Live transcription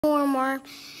Hornworm.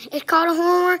 It's called a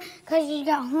hornworm because he's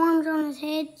got horns on his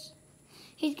head.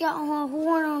 He's got a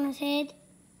horn on his head.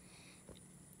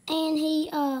 And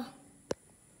he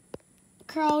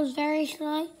crawls very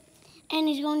slow. And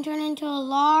he's going to turn into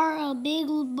a big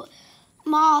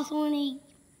moth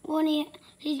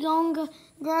he's going to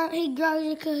grow. He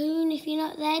grows a cocoon, if you know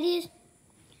what that is.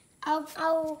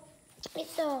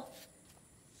 It's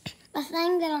a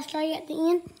thing that I'll show you at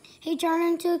the end. He turned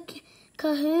into a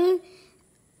cocoon.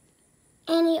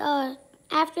 And he,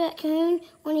 after that cocoon,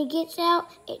 when he gets out,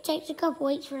 it takes a couple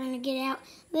weeks for him to get out.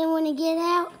 Then when he get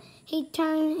out, he's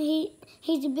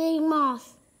a big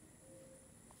moth.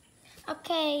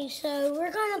 Okay, so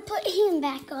we're gonna put him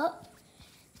back up,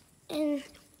 and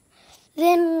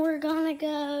then we're gonna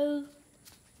go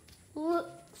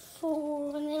look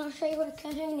for, and then I'll show you what a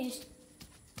cocoon is.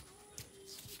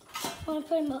 I'm gonna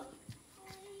put him up.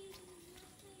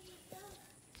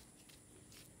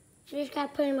 You just gotta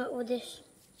put him up with this.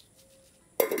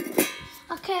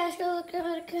 Okay, let's go look at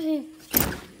a cocoon.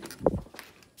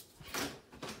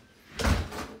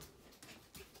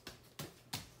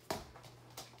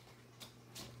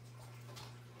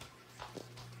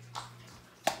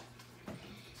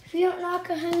 If you don't know what a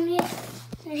cocoon is,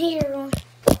 then here, I'm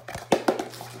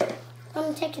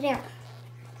gonna take it out.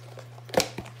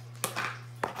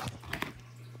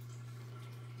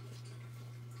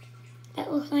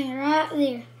 That little thing right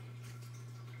there.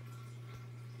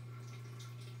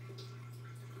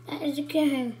 That is a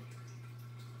cocoon.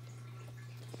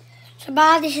 So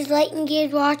bye, this is Leighton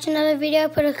Gibbs. Watch another video.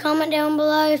 Put a comment down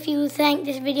below if you think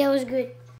this video was good.